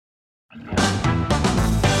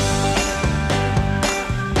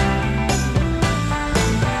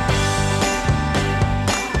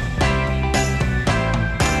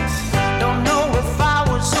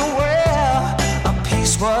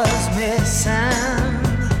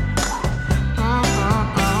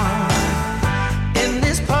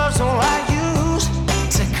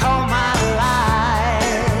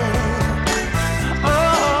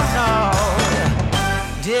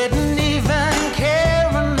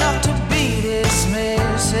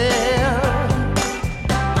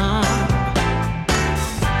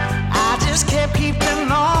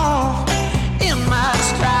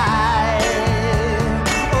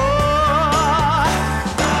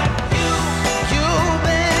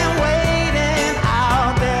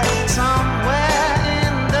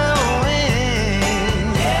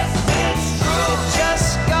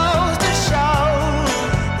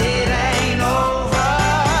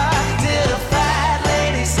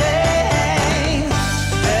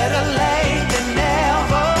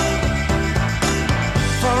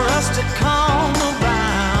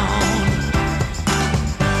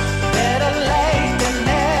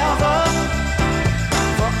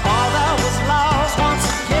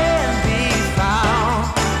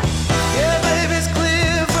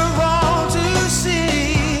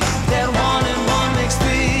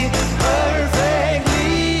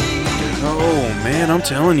I'm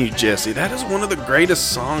telling you, Jesse, that is one of the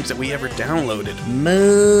greatest songs that we ever downloaded.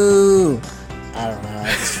 Moo. I don't know.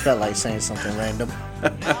 I just felt like saying something random.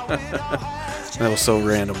 That was so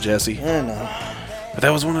random, Jesse. I know. But that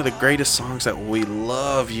was one of the greatest songs that we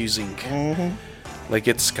love using. Mm-hmm. Like,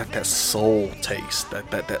 it's got that soul taste,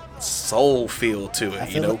 that soul feel to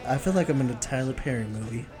it, you know? I feel like I'm in a Tyler Perry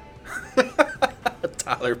movie. A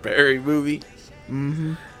Tyler Perry movie.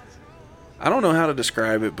 Mm-hmm. I don't know how to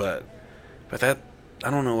describe it, but that, I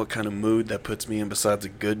don't know what kind of mood that puts me in besides a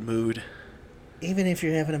good mood. Even if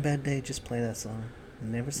you're having a bad day, just play that song.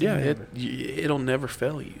 Never say never. It'll never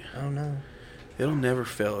fail you. Oh, no. It'll never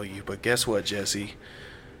fail you. But guess what, Jesse?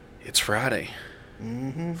 It's Friday.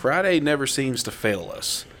 Mm-hmm. Friday never seems to fail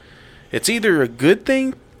us. It's either a good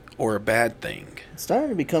thing or a bad thing. It's starting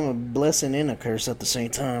to become a blessing and a curse at the same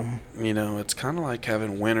time. You know, it's kind of like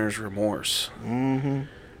having winner's remorse.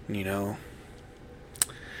 Mm-hmm. You know,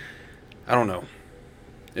 I don't know.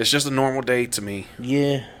 It's just a normal day to me.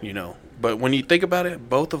 Yeah. You know, but when you think about it,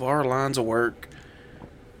 both of our lines of work,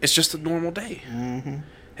 it's just a normal day. Mm-hmm.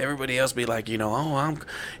 Everybody else be like, you know,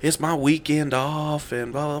 it's my weekend off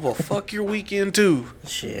and blah, blah, blah. Fuck your weekend too.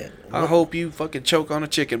 Shit. I hope you fucking choke on a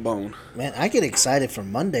chicken bone. Man, I get excited for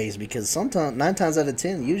Mondays because sometimes, 9 times out of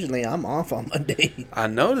 10, usually I'm off on Monday. I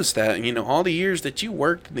noticed that, you know, all the years that you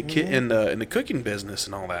worked in the in the cooking business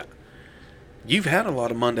and all that, you've had a lot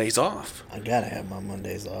of Mondays off. I gotta have my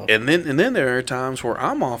Mondays off. And then there are times where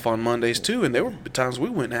I'm off on Mondays too, and there were times we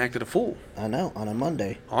went and acted a fool. I know, on a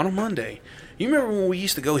Monday. On a Monday. You remember when we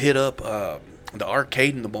used to go hit up the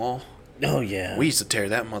arcade in the mall? Oh, yeah. We used to tear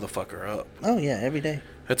that motherfucker up. Oh, yeah, every day.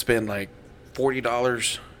 It's been like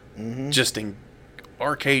 $40 just in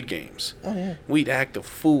arcade games. Oh, yeah. We'd act a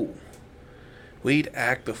fool.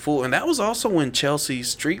 And that was also when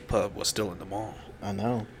Chelsea's Street Pub was still in the mall. I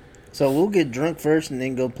know. So we'll get drunk first and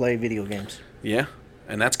then go play video games. Yeah.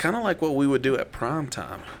 And that's kind of like what we would do at prime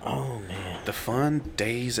time. Oh, man. The fun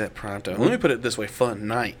days at prime time. Let me put it this way, fun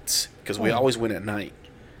nights. Because we always went at night.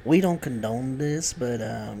 We don't condone this, but,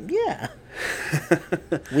 yeah.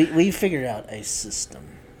 we figured out a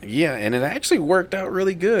system. Yeah, and it actually worked out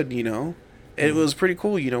really good, you know. It was pretty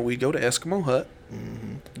cool. You know, we'd go to Eskimo Hut,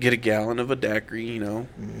 get a gallon of a daiquiri, you know,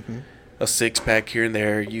 a 6-pack here and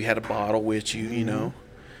there. You had a bottle with you, you know.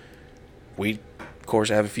 We'd, of course,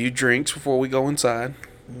 have a few drinks before we go inside.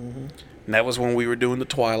 And that was when we were doing the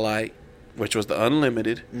Twilight, which was the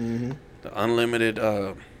unlimited. The unlimited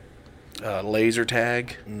laser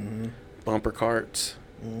tag, bumper carts,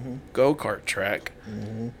 go-kart track,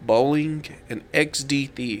 bowling, and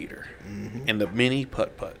XD theater, and the mini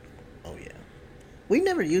putt-putt. Oh, yeah. We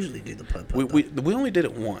never usually do the putt-putt. We only did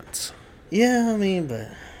it once. Yeah, I mean, but...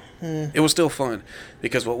 It was still fun,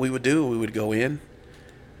 because what we would do, we would go in,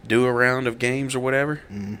 do a round of games or whatever,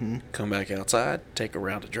 come back outside, take a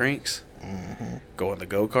round of drinks, go on the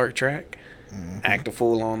go-kart track, act a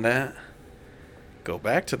fool on that, go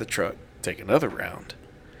back to the truck, take another round,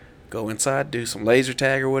 go inside, do some laser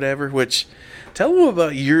tag or whatever, which, tell them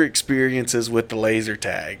about your experiences with the laser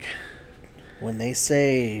tag. When they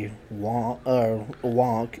say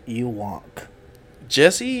walk, you walk.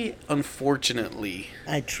 Jesse, unfortunately,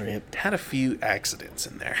 I tripped. had a few accidents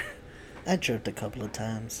in there. I tripped a couple of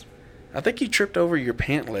times. I think you tripped over your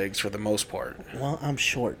pant legs for the most part. Well, I'm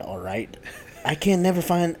short, all right. I can never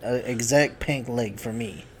find an exact pant leg for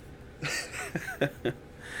me.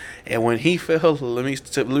 And when he fell, let me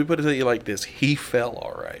put it to you like this: he fell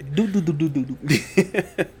all right.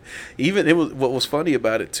 Even what was funny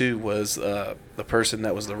about it too was the person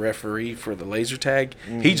that was the referee for the laser tag.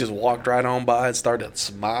 He just walked right on by and started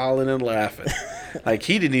smiling and laughing, like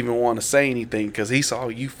he didn't even want to say anything because he saw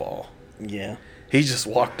you fall. Yeah. He just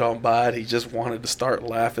walked on by it. He just wanted to start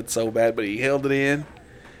laughing so bad, but he held it in,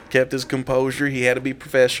 kept his composure. He had to be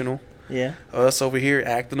professional. Yeah. Us over here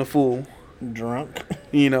acting a fool. Drunk.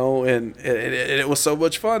 You know, and it was so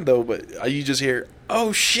much fun, though. But you just hear,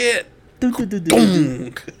 oh, shit.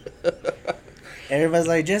 Everybody's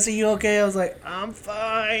like, Jesse, you okay? I was like, I'm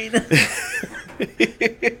fine.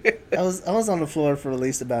 I was on the floor for at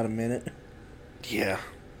least about a minute. Yeah.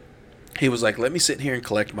 He was like, let me sit here and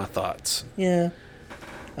collect my thoughts. Yeah.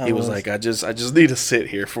 He was like, I just need to sit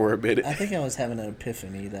here for a minute. I think I was having an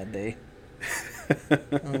epiphany that day.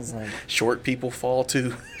 I was like, short people fall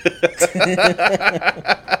too.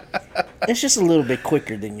 It's just a little bit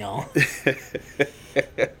quicker than y'all.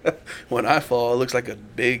 When I fall, it looks like a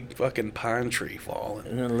big fucking pine tree falling.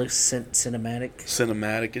 And it looks cinematic.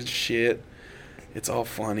 Cinematic as shit. It's all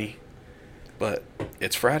funny. But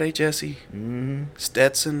it's Friday, Jesse.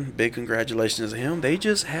 Stetson, big congratulations to him. They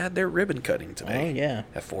just had their ribbon cutting today. Oh, yeah.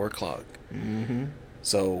 At 4 o'clock.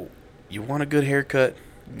 So you want a good haircut,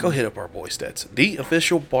 go hit up our boy Stetson, the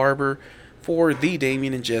official barber for the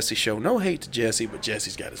Damien and Jesse show. No hate to Jesse, but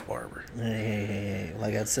Jesse's got his barber. Hey.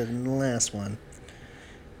 Like I said in the last one,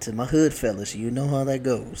 to my hood fellas, you know how that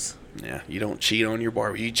goes. Yeah, you don't cheat on your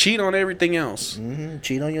barber. You cheat on everything else.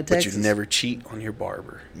 Cheat on your taxes. But you never cheat on your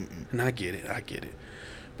barber. And I get it.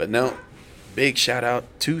 But no, big shout out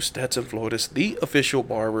to Stetson Floridas, the official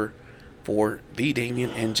barber for the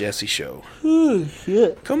Damien and Jesse show. Ooh,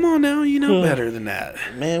 shit. Come on now, you know better than that.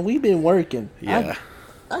 Man, we've been working. Yeah.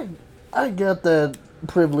 I got the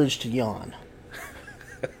privilege to yawn.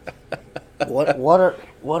 What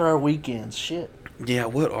are weekends? Shit. Yeah,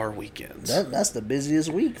 what are weekends? That's the busiest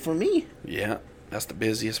week for me. Yeah, that's the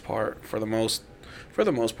busiest part. For the most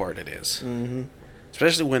part, it is. Mm-hmm.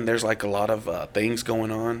 Especially when there's like a lot of things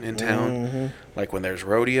going on in town. Mm-hmm. Like when there's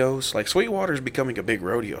rodeos. Like Sweetwater's becoming a big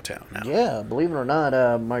rodeo town now. Yeah, believe it or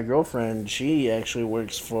not, my girlfriend, she actually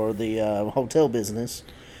works for the hotel business.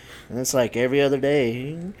 And it's like every other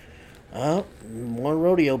day, more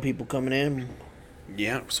rodeo people coming in.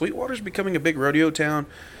 Yeah, Sweetwater's becoming a big rodeo town.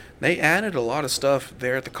 They added a lot of stuff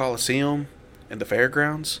there at the Coliseum and the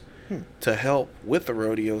fairgrounds to help with the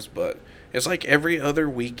rodeos, but it's like every other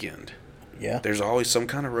weekend. Yeah. There's always some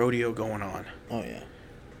kind of rodeo going on. Oh, yeah.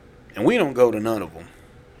 And we don't go to none of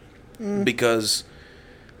them. Because,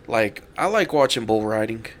 like, I like watching bull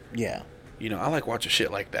riding. Yeah. You know, I like watching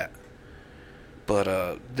shit like that.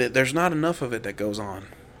 But there's not enough of it that goes on.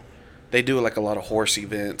 They do like a lot of horse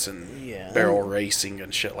events and barrel racing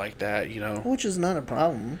and shit like that, you know. Which is not a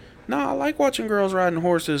problem. No, I like watching girls riding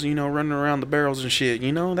horses, you know, running around the barrels and shit.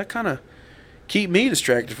 You know, that kind of keep me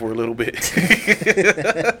distracted for a little bit.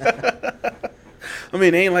 I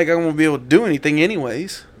mean, it ain't like I'm going to be able to do anything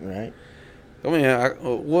anyways. Right. I mean,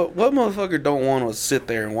 what motherfucker don't want to sit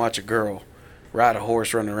there and watch a girl ride a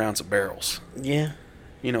horse running around some barrels? Yeah.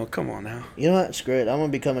 You know, come on now. You know what? Screw it. I'm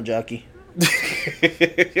going to become a jockey.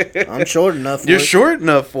 I'm short enough for You're it. short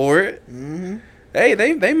enough for it. Mm-hmm. Hey,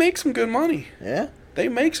 they make some good money. Yeah. They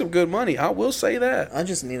make some good money. I will say that. I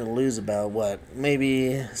just need to lose about,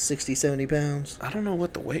 maybe 60, 70 pounds? I don't know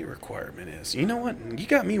what the weight requirement is. You know what? You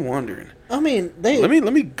got me wondering. I mean, Let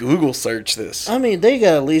me Google search this. I mean, they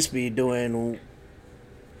got to at least be doing...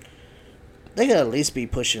 They got to at least be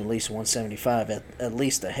pushing at least 175 at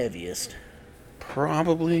least the heaviest.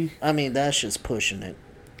 Probably. I mean, that's just pushing it.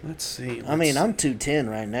 Let's see. I'm 210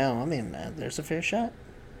 right now. I mean, there's a fair shot.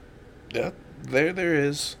 Yeah, there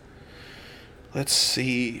is. Let's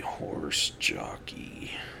see. Horse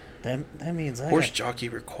jockey. That means jockey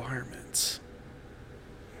requirements.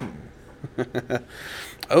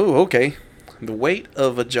 Oh, okay. The weight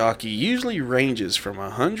of a jockey usually ranges from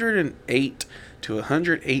 108 to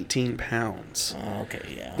 118 pounds.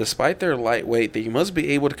 Okay, yeah. Despite their light weight, they must be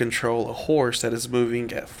able to control a horse that is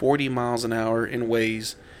moving at 40 miles an hour and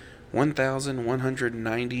weighs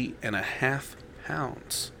 1,190 and a half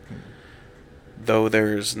pounds. Though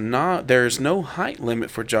there's no height limit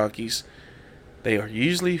for jockeys, they are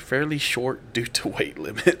usually fairly short due to weight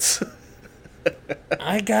limits.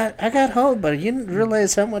 I got hope, but you didn't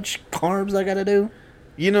realize how much carbs I got to do.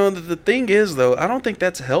 You know, the thing is, though, I don't think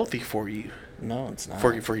that's healthy for you. No, it's not.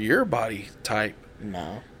 For your body type.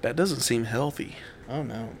 No. That doesn't seem healthy. Oh,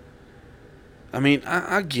 no. I mean,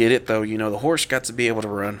 I get it, though. You know, the horse got to be able to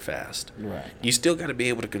run fast. Right. You still got to be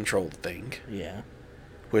able to control the thing. Yeah.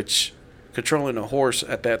 Which, controlling a horse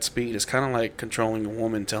at that speed is kind of like controlling a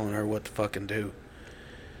woman, telling her what to fucking do.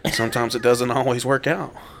 Sometimes it doesn't always work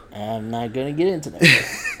out. I'm not going to get into that.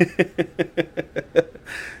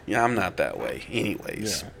 Yeah, I'm not that way.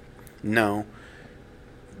 Anyways. Yeah. No.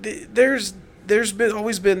 There's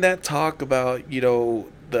always been that talk about, you know,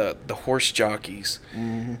 the horse jockeys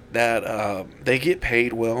that they get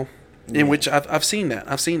paid well, in which I've seen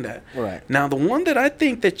that. Right. Now, the one that I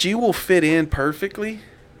think that you will fit in perfectly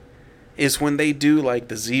is when they do like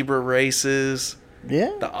the zebra races,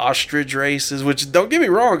 Yeah. the ostrich races. Which, don't get me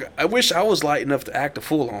wrong, I wish I was light enough to act a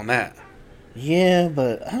fool on that. Yeah,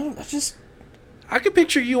 but I could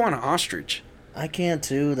picture you on an ostrich. I can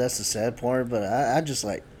too. That's the sad part. But I just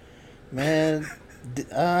like, man,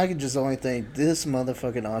 I could just only think this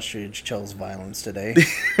motherfucking ostrich chose violence today.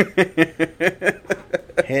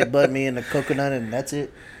 Headbutt me in the coconut and that's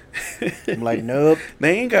it. I'm like, nope.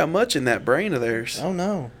 They ain't got much in that brain of theirs. Oh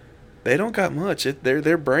no. They don't got much.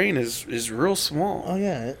 Their brain is real small. Oh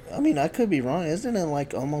yeah. I mean, I could be wrong. Isn't it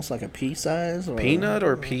like almost like a pea size or Peanut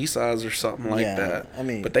or pea size or something like that. I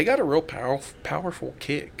mean, but they got a real powerful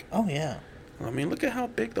kick. Oh yeah. I mean, look at how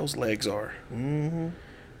big those legs are. Mm-hmm.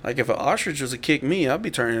 Like if an ostrich was to kick me, I'd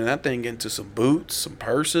be turning that thing into some boots, some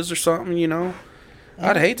purses or something. You know,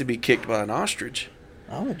 I'd hate to be kicked by an ostrich.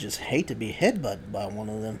 I would just hate to be headbutted by one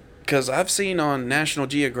of them. Because I've seen on National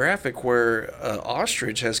Geographic where an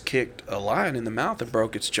ostrich has kicked a lion in the mouth and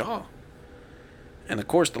broke its jaw. And of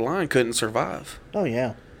course, the lion couldn't survive. Oh,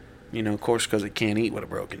 yeah. You know, of course, because it can't eat with a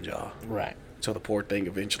broken jaw. Right. So the poor thing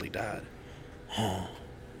eventually died.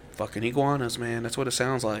 Fucking iguanas, man. That's what it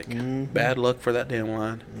sounds like. Mm-hmm. Bad luck for that damn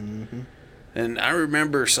lion. Mm-hmm. And I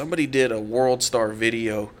remember somebody did a World Star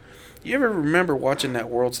video. You ever remember watching that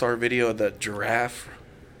World Star video of the giraffe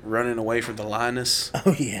running away from the lioness?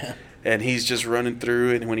 Oh, yeah. And he's just running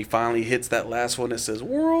through, and when he finally hits that last one, it says,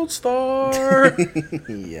 World Star!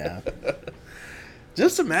 Yeah.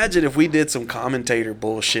 Just imagine if we did some commentator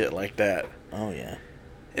bullshit like that. Oh, yeah.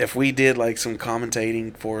 If we did, like, some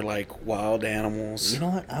commentating for, like, wild animals. You know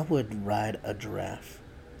what? I would ride a giraffe.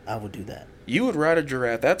 I would do that. You would ride a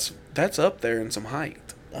giraffe. That's up there in some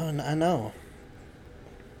height. Oh, I know.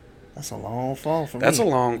 That's a long fall for me. That's a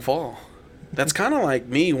long fall. That's kind of like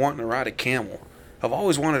me wanting to ride a camel. I've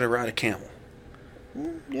always wanted to ride a camel.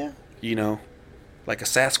 Yeah. You know, like a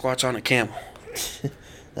Sasquatch on a camel.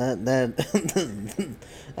 That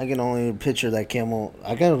I can only picture that camel.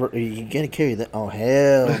 You gotta carry that. Oh,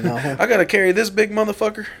 hell no. I gotta carry this big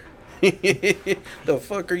motherfucker. The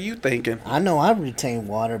fuck are you thinking? I know I retain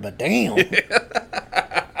water, but damn. This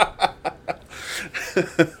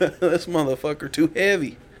motherfucker too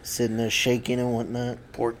heavy. Sitting there shaking and whatnot.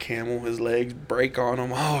 Poor camel, his legs break on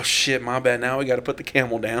him. Oh shit, my bad. Now we gotta put the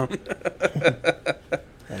camel down.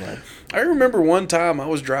 I remember one time I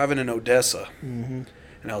was driving in Odessa. Mm-hmm.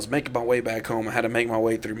 And I was making my way back home. I had to make my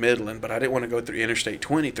way through Midland, but I didn't want to go through Interstate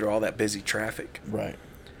 20 through all that busy traffic. Right.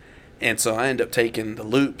 And so I ended up taking the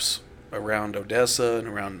loops around Odessa and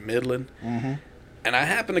around Midland. Mm-hmm. And I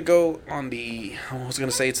happened to go on I was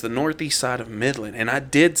going to say it's the northeast side of Midland. And I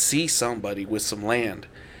did see somebody with some land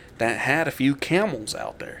that had a few camels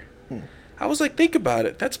out there. I was like, think about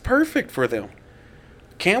it. That's perfect for them.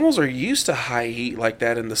 Camels are used to high heat like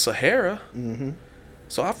that in the Sahara. Mm-hmm.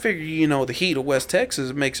 So I figure, you know, the heat of West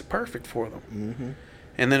Texas makes it perfect for them. Mm-hmm.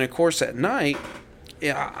 And then, of course, at night,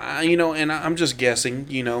 yeah, I'm just guessing,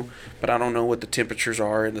 you know, but I don't know what the temperatures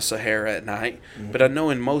are in the Sahara at night. Mm-hmm. But I know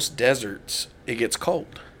in most deserts, it gets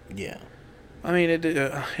cold. Yeah. I mean,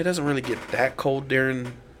 it doesn't really get that cold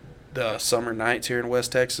during the summer nights here in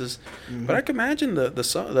West Texas. Mm-hmm. But I can imagine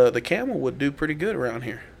the camel would do pretty good around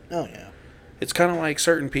here. Oh, yeah. It's kind of like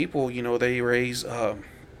certain people, you know, they raise...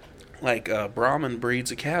 Brahman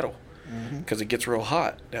breeds of cattle because it gets real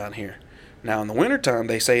hot down here. Now in the wintertime,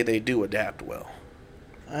 they say they do adapt well.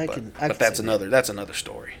 But that's another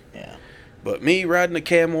story. Yeah. But me riding a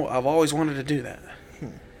camel, I've always wanted to do that.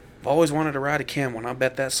 I've always wanted to ride a camel, and I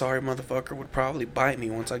bet that sorry motherfucker would probably bite me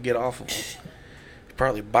once I get off of him. He'd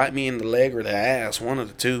probably bite me in the leg or the ass, one of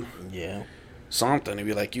the two. Yeah. Something. He'd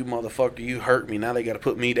be like, "You motherfucker, you hurt me. Now they got to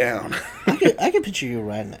put me down." I could picture you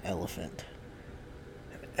riding an elephant.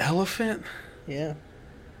 Elephant? Yeah.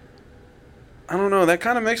 I don't know. That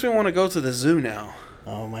kind of makes me want to go to the zoo now.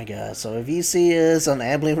 Oh my god. So if you see us on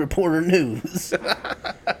Abilene Reporter News.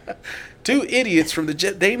 Two idiots from the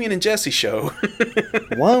Damien and Jesse show.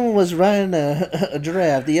 One was riding a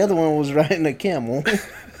giraffe. The other one was riding a camel.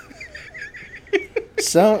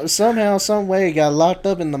 Somehow, some way, got locked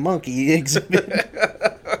up in the monkey exhibit.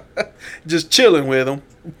 Just chilling with them.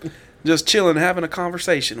 Just chilling, having a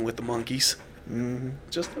conversation with the monkeys. Mm-hmm.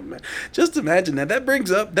 Just imagine that. That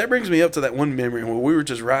brings me up to that one memory where we were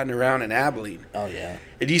just riding around in Abilene. Oh yeah.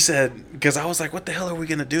 And you said, because I was like, what the hell are we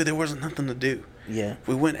gonna do? There wasn't nothing to do. Yeah.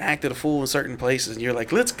 We went and acted a fool in certain places, and you're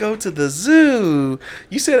like, let's go to the zoo.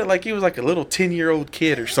 You said it like he was like a little 10-year-old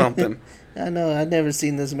kid or something. I know. I'd never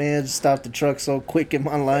seen this man stop the truck so quick in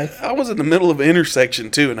my life. I was in the middle of an intersection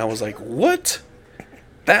too, and I was like, what?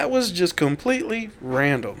 That was just completely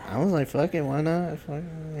random. I was like, fuck it, why not?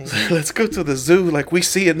 Let's go to the zoo. Like, we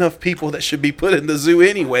see enough people that should be put in the zoo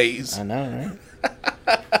anyways. I know,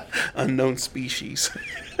 right? Unknown species.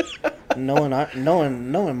 knowing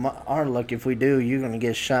our luck, if we do, you're gonna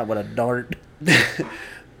get shot with a dart.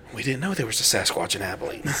 We didn't know there was a Sasquatch in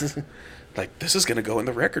Abilene. Like, this is gonna go in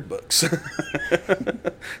the record books.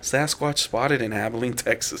 Sasquatch spotted in Abilene,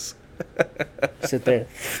 Texas. Sit there.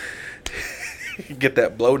 Get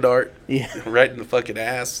that blow dart. Yeah. Right in the fucking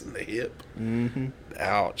ass and the hip. Mm-hmm.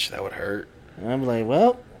 Ouch, that would hurt. And I'm like,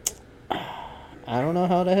 well, I don't know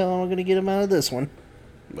how the hell I'm going to get him out of this one.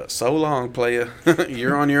 But so long, playa.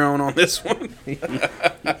 You're on your own on this one.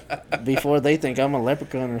 Before they think I'm a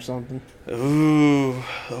leprechaun or something. Ooh,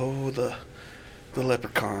 the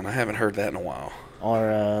leprechaun. I haven't heard that in a while.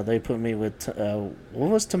 Or they put me with, what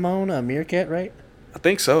was Timon? A meerkat, right? I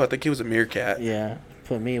think so. I think he was a meerkat. Yeah,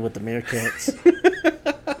 put me with the meerkats.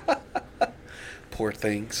 Poor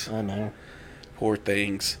things. I know. Poor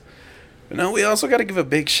things. But no, we also got to give a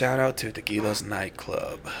big shout out to Tequila's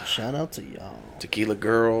nightclub. Shout out to y'all. Tequila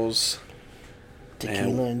girls.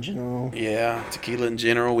 Tequila in general. Yeah, tequila in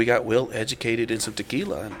general. We got Will educated in some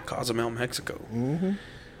tequila in Cozumel, Mexico. Mm-hmm.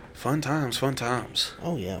 Fun times, fun times.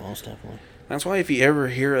 Oh, yeah, most definitely. That's why if you ever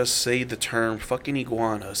hear us say the term fucking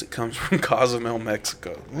iguanas, it comes from Cozumel,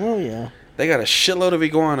 Mexico. Oh, yeah. They got a shitload of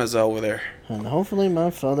iguanas over there. And hopefully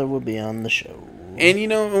my father will be on the show. And you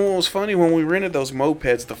know what was funny? When we rented those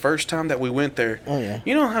mopeds the first time that we went there, Oh, yeah.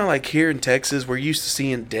 you know how like here in Texas we're used to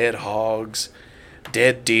seeing dead hogs,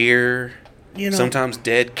 dead deer, You know. sometimes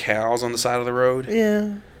dead cows on the side of the road?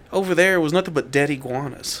 Yeah. Over there it was nothing but dead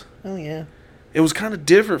iguanas. Oh, yeah. It was kind of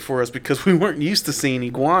different for us because we weren't used to seeing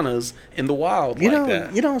iguanas in the wild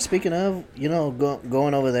that. You know, speaking of,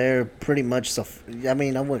 going over there, pretty much, I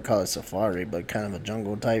mean, I wouldn't call it safari, but kind of a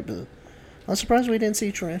jungle type. I'm surprised we didn't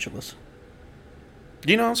see tarantulas.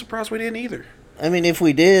 You know, I'm surprised we didn't either. I mean, if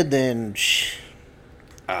we did, then,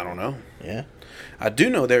 I don't know. yeah. I do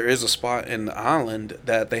know there is a spot in the island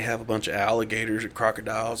that they have a bunch of alligators and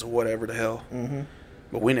crocodiles or whatever the hell. Mm-hmm.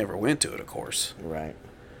 But we never went to it, of course. Right.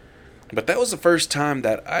 But that was the first time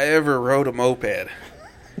that I ever rode a moped.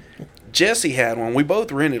 Jesse had one. We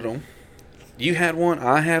both rented them. You had one.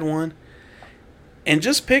 I had one. And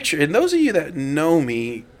just picture, and those of you that know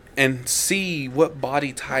me and see what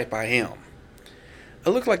body type I am, I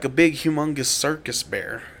look like a big, humongous circus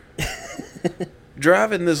bear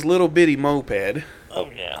driving this little bitty moped. Oh,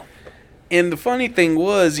 yeah. And the funny thing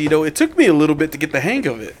was, it took me a little bit to get the hang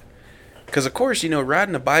of it. Because, of course,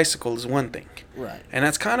 riding a bicycle is one thing. Right. And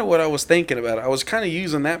that's kind of what I was thinking about. I was kind of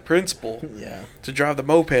using that principle Yeah. to drive the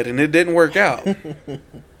moped, and it didn't work out.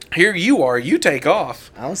 Here you are. You take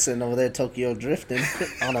off. I was sitting over there Tokyo drifting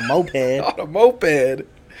on a moped. On a moped.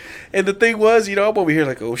 And the thing was, I'm over here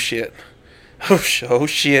like, oh, shit. Oh,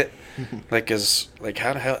 shit. How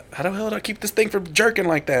the hell did I keep this thing from jerking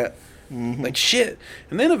like that? Mm-hmm. Like, shit.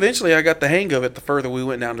 And then eventually I got the hang of it the further we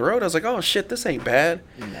went down the road. I was like, oh, shit, this ain't bad.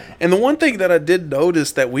 No. And the one thing that I did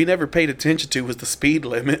notice that we never paid attention to was the speed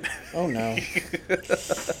limit. Oh, no.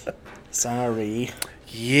 Sorry.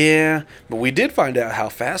 Yeah, but we did find out how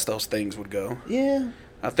fast those things would go. Yeah.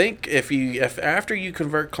 I think if after you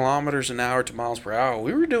convert kilometers an hour to miles per hour,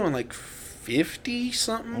 we were doing like 50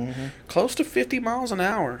 something, Mm-hmm. close to 50 miles an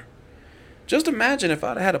hour. Just imagine if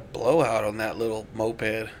I'd had a blowout on that little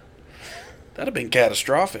moped. That'd have been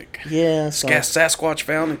catastrophic. Yeah. So, Sasquatch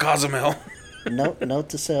found in Cozumel. note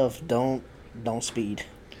to self: don't speed,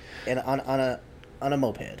 and on a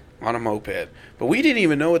moped. On a moped. But we didn't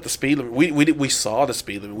even know what the speed limit. We saw the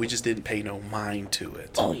speed limit. We just didn't pay no mind to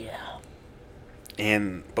it. Oh yeah.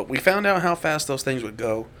 But we found out how fast those things would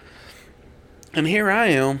go. And here I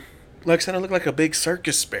am. Like I said, I look like a big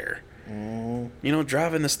circus bear. Mm.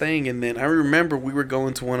 Driving this thing. And then I remember we were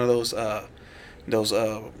going to one of those I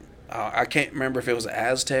can't remember if it was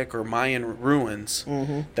Aztec or Mayan ruins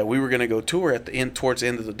that we were going to go tour towards the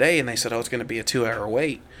end of the day. And they said, oh, it's going to be a 2-hour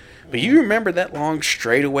wait. But you remember that long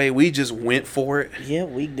straightaway? We just went for it. Yeah,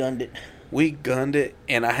 we gunned it. We gunned it,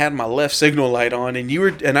 and I had my left signal light on,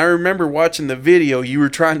 and I remember watching the video. You were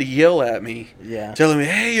trying to yell at me, Yeah. telling me,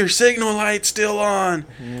 "Hey, your signal light's still on.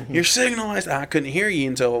 Your signal light's." I couldn't hear you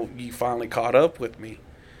until you finally caught up with me.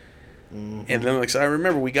 And then, so I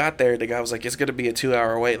remember we got there. The guy was like, "It's gonna be a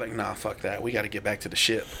 2-hour wait." Like, nah, fuck that. We got to get back to the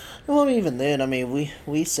ship. Well, even then, I mean,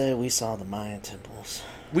 we said we saw the Mayan temples.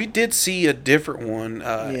 We did see a different one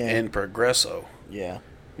in Progreso, Yeah.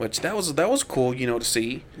 which that was cool, to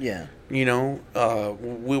see. Yeah. We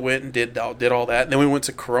went and did all that, and then we went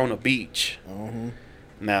to Corona Beach. Mm-hmm.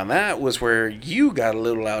 Now that was where you got a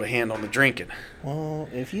little out of hand on the drinking, Well,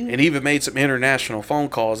 if you... and even made some international phone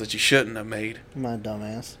calls that you shouldn't have made. My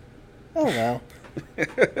dumbass. Oh, well.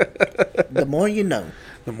 The more you know.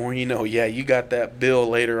 The more you know. Yeah, you got that bill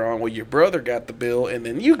later on. Well, your brother got the bill, and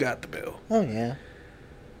then you got the bill. Oh, yeah.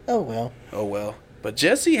 Oh, well. Oh, well. But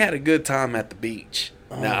Jesse had a good time at the beach.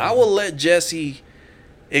 Now, I will let Jesse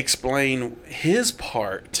explain his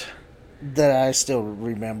part. That I still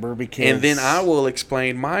remember because... And then I will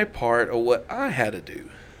explain my part of what I had to do.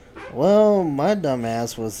 Well, my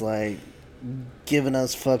dumbass was like giving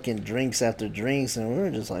us fucking drinks after drinks, and we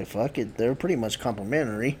were just like, fuck it. They were pretty much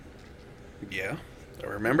complimentary. Yeah, I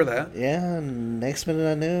remember that. Yeah, and next minute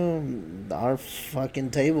I knew our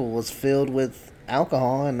fucking table was filled with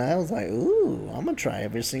alcohol, and I was like, ooh, I'm gonna try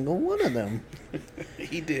every single one of them.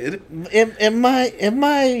 He did. In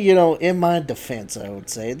my defense, I would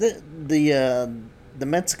say the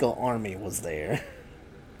Mexico army was there.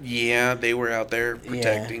 Yeah, they were out there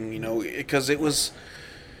protecting, because it was,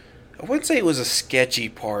 I wouldn't say it was a sketchy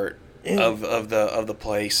part of the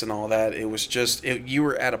place and all that. It was just you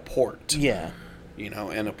were at a port. Yeah.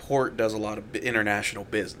 And a port does a lot of international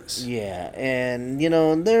business. Yeah, and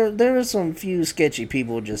there were some few sketchy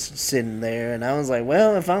people just sitting there, and I was like,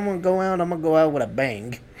 well, if I'm gonna go out, I'm gonna go out with a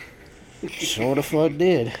bang. Sure the fuck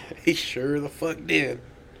did. He sure the fuck did.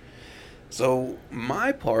 So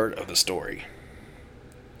my part of the story.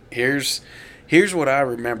 Here's what I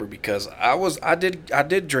remember, because I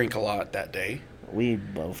did drink a lot that day. We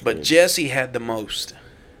both But did. Jesse had the most.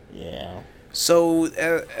 Yeah. So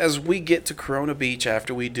as we get to Corona Beach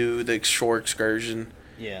after we do the shore excursion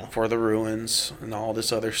Yeah. for the ruins and all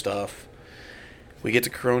this other stuff, we get to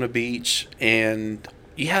Corona Beach and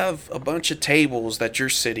you have a bunch of tables that you're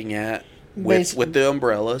sitting at with the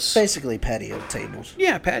umbrellas. Basically patio tables.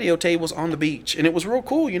 Yeah, patio tables on the beach, and it was real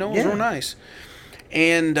cool. It was real nice.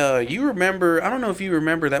 And you remember? I don't know if you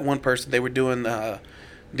remember that one person. They were doing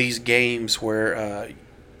these games where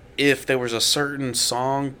if there was a certain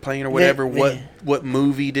song playing or whatever, what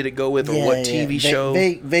movie did it go with, or what TV show?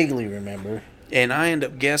 Vaguely remember. And I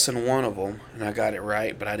ended up guessing one of them, and I got it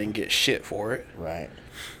right, but I didn't get shit for it. Right.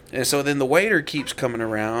 And so then the waiter keeps coming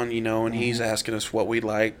around, and he's asking us what we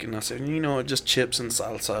like, and I said, just chips and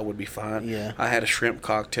salsa would be fine. Yeah. I had a shrimp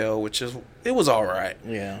cocktail, it was all right.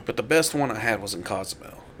 Yeah. But the best one I had was in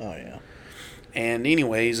Cozumel. Oh yeah. And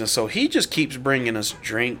anyways, and so he just keeps bringing us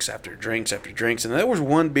drinks after drinks after drinks, and there was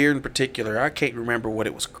one beer in particular, I can't remember what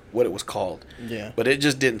it was called. Yeah. But it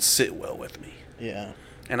just didn't sit well with me. Yeah.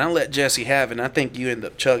 And I let Jesse have it, and I think you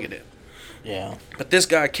ended up chugging it. Yeah. But this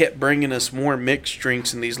guy kept bringing us more mixed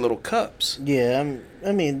drinks in these little cups. Yeah.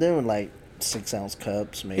 I mean, they were like 6-ounce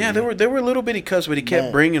cups, maybe. Yeah, there were little bitty cups, but he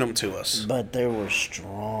kept bringing them to us. But they were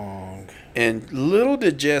strong. And little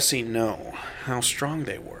did Jesse know how strong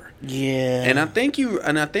they were. Yeah. And I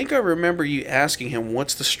think I remember you asking him,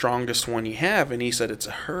 "What's the strongest one you have?" And he said it's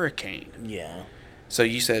a Hurricane. Yeah. So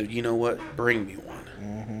you said, "You know what? Bring me one."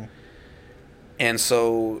 Mm-hmm. And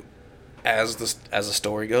so, as the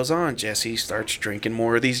story goes on, Jesse starts drinking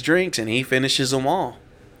more of these drinks, and he finishes them all.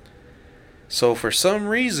 So for some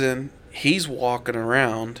reason, he's walking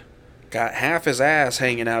around, got half his ass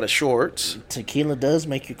hanging out of shorts. Tequila does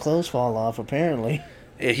make your clothes fall off, apparently.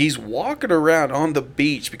 And he's walking around on the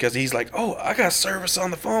beach because he's like, "Oh, I got service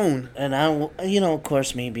on the phone." And of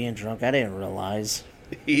course, me being drunk, I didn't realize.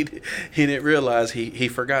 He didn't realize he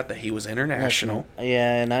forgot that he was international.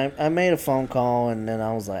 Yeah, and I made a phone call, and then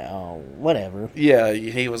I was like, oh, whatever. Yeah,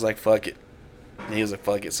 he was like, "Fuck it." He was like,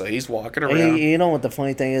 "Fuck it." So he's walking around. You know what the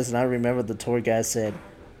funny thing is? And I remember the tour guide said,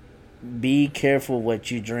 "Be careful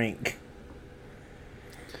what you drink."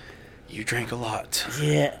 You drank a lot.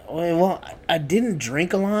 Yeah, well, I didn't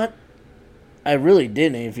drink a lot. I really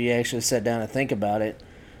didn't, if you actually sat down and think about it.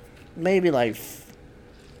 Maybe like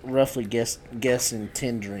roughly guessing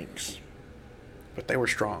 10 drinks. But they were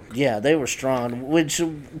strong. Yeah, they were strong, which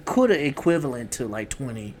could equivalent to like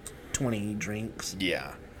 20 drinks.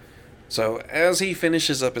 Yeah. So as he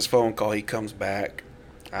finishes up his phone call, he comes back.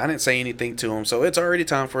 I didn't say anything to him, so it's already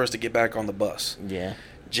time for us to get back on the bus. Yeah.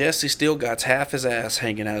 Jesse still got half his ass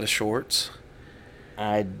hanging out of shorts.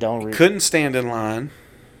 I don't couldn't stand in line.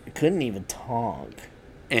 Couldn't even talk.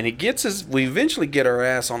 And we eventually get our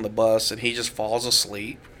ass on the bus, and he just falls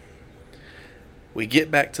asleep. We get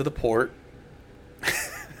back to the port.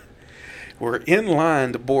 We're in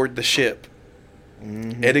line to board the ship.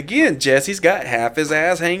 Mm-hmm. And again, Jesse's got half his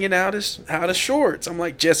ass hanging out of shorts. I'm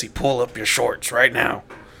like, "Jesse, pull up your shorts right now."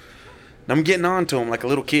 And I'm getting on to him like a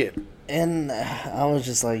little kid. And I was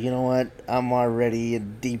just like, you know what? I'm already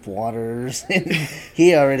in deep waters. And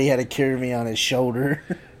he already had to carry me on his shoulder.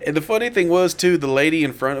 And the funny thing was, too, the lady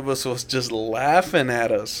in front of us was just laughing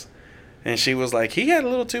at us. And she was like, "He had a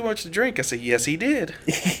little too much to drink." I said, "Yes, he did."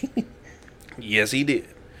 Yes, he did.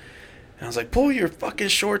 And I was like, "Pull your fucking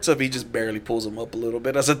shorts up." He just barely pulls them up a little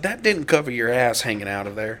bit. I said, "That didn't cover your ass hanging out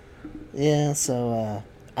of there." Yeah, so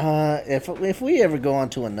if we ever go on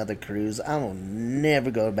to another cruise, I will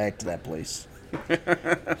never go back to that place.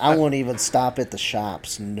 I won't even stop at the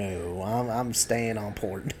shops. No, I'm staying on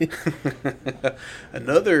port.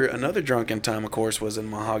 Another drunken time, of course, was in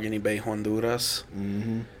Mahogany Bay, Honduras.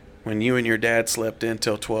 Mm-hmm. When you and your dad slept in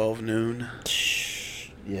till 12 noon.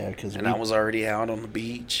 Yeah, because I was already out on the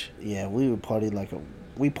beach. Yeah, we party like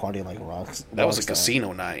rocks. That was a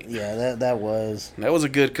casino night. Yeah, that was. That was a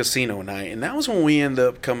good casino night, and that was when we ended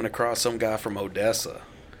up coming across some guy from Odessa.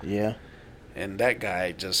 Yeah. And that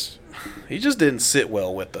guy just didn't sit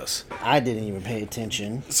well with us. I didn't even pay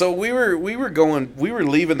attention. So we were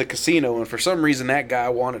leaving the casino, and for some reason that guy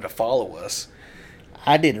wanted to follow us.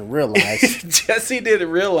 I didn't realize. Jesse didn't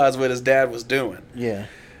realize what his dad was doing. Yeah.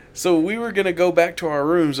 So we were going to go back to our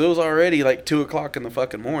rooms. It was already like 2 o'clock in the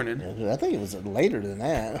fucking morning. I think it was later than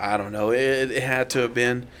that. I don't know. It had to have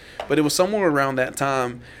been. But it was somewhere around that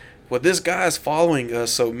time. Well, this guy's following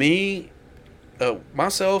us. So me,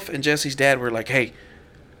 myself, and Jesse's dad were like, hey,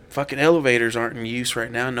 fucking elevators aren't in use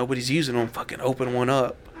right now. Nobody's using them. Fucking open one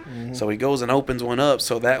up. Mm-hmm. So he goes and opens one up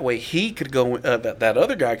so that way he could go, that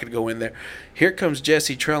other guy could go in there. Here comes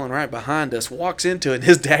Jesse trailing right behind us, walks into it, and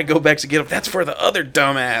his dad go back to get him. That's for the other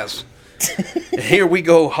dumbass. And here we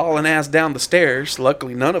go hauling ass down the stairs.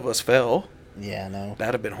 Luckily, none of us fell. Yeah, no.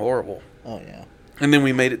 That'd have been horrible. Oh, yeah. And then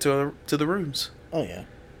we made it to the rooms. Oh, yeah.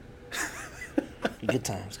 Good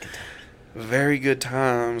times, good times. Very good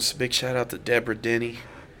times. Big shout out to Deborah Denny.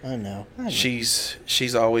 I know.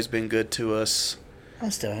 She's always been good to us. I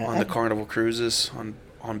still have on the Carnival Cruises,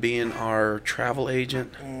 on being our travel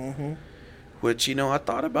agent. Mm-hmm. Which, I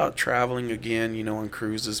thought about traveling again, on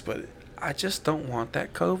cruises, but I just don't want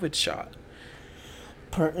that COVID shot.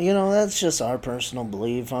 That's just our personal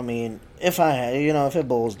belief. I mean, if it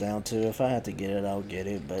boils down to, if I have to get it, I'll get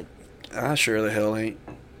it, but I sure the hell ain't.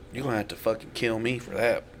 You're going to have to fucking kill me for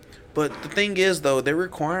that. But the thing is, though, they're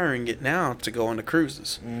requiring it now to go on the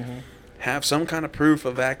cruises. Mm-hmm. Have some kind of proof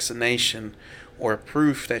of vaccination or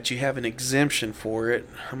proof that you have an exemption for it.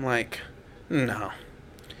 I'm like, no.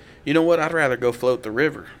 You know what? I'd rather go float the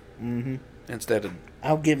river. Mm-hmm. Instead of...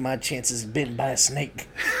 I'll get my chances bitten by a snake.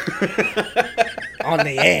 On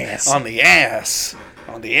the ass. On the ass.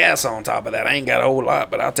 On the ass on top of that. I ain't got a whole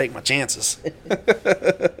lot, but I'll take my chances.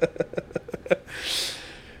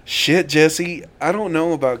 Shit, Jesse. I don't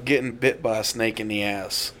know about getting bit by a snake in the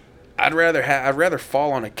ass. I'd rather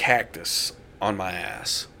fall on a cactus on my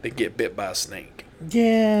ass than get bit by a snake.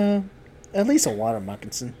 Yeah. At least a water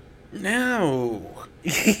moccasin. No.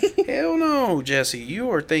 Hell no, Jesse.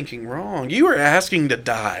 You are thinking wrong. You are asking to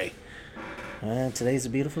die. Today's a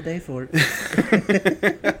beautiful day for it.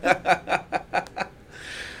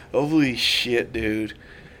 Holy shit, dude.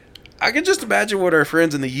 I can just imagine what our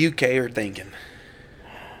friends in the UK are thinking.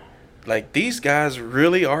 Like, these guys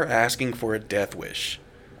really are asking for a death wish.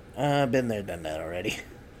 I've been there, done that already.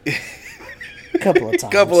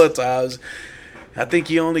 Couple of times. I think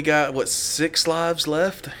you only got, 6 lives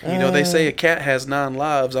left? They say a cat has 9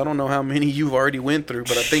 lives. I don't know how many you've already went through,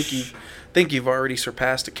 but I think you've already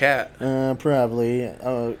surpassed a cat. Probably.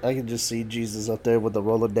 I can just see Jesus up there with the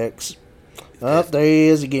Rolodex. Oh, there he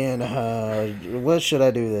is again. What should I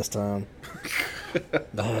do this time? You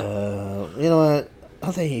know what?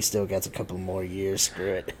 I think he still got a couple more years.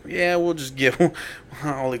 Screw it. Yeah,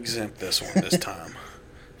 I'll exempt this one this time.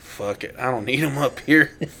 Fuck it. I don't need him up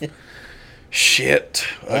here. Shit.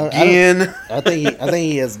 Again. I think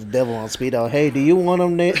he has the devil on speed dial. Hey, do you want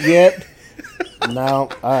him yet? No.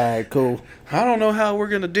 Alright, cool. I don't know how we're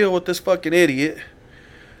going to deal with this fucking idiot.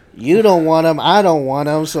 You don't want him. I don't want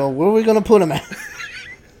him. So where are we going to put him at?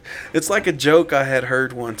 It's like a joke I had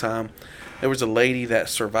heard one time. There was a lady that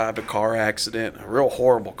survived a car accident, a real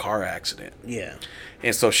horrible car accident. Yeah.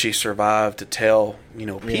 And so she survived to tell,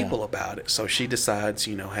 people about it. So she decides,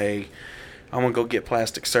 hey, I'm going to go get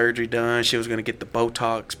plastic surgery done. She was going to get the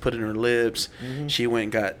Botox put in her lips. Mm-hmm. She went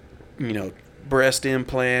and got, breast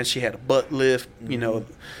implants. She had a butt lift,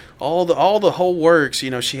 all the whole works. She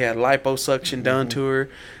had liposuction done to her.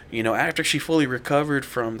 After she fully recovered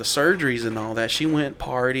from the surgeries and all that, she went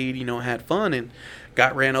partied, had fun and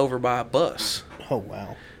got ran over by a bus. Oh,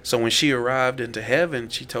 wow. So when she arrived into heaven,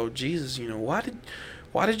 she told Jesus,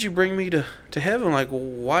 why did you bring me to heaven? Like,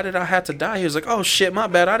 why did I have to die? He was like, oh, shit, my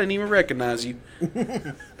bad. I didn't even recognize you.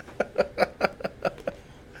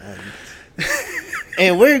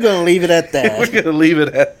 And we're going to leave it at that. We're going to leave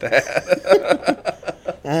it at that.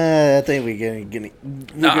 I think we're going to...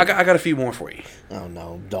 No, I got a few more for you. Oh,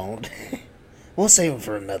 no, don't. We'll save them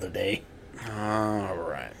for another day. All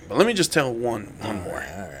right. But let me just tell one more.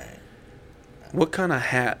 All right. What kind of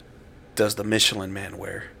hat does the Michelin Man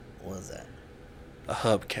wear? What's that? A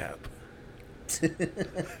hubcap.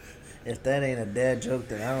 If that ain't a dad joke,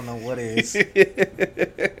 then I don't know what is.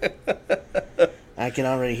 I can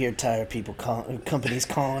already hear tire people companies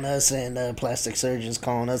calling us and plastic surgeons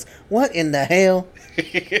calling us. What in the hell?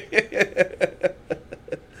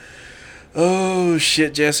 Oh,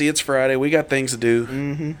 shit, Jesse. It's Friday. We got things to do.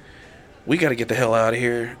 Mm-hmm. We got to get the hell out of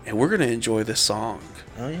here, and we're going to enjoy this song.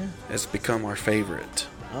 Oh, yeah. It's become our favorite.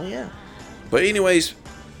 Oh, yeah. But anyways,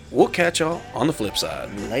 we'll catch y'all on the flip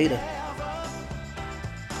side. Later.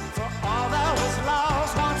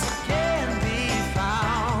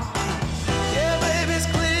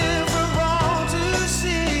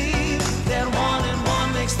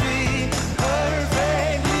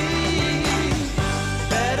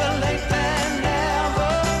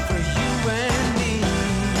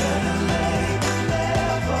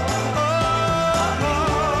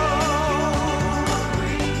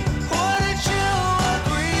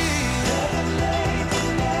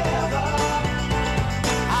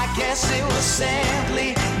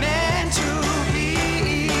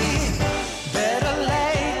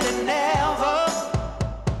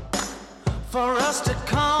 for us to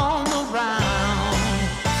come around.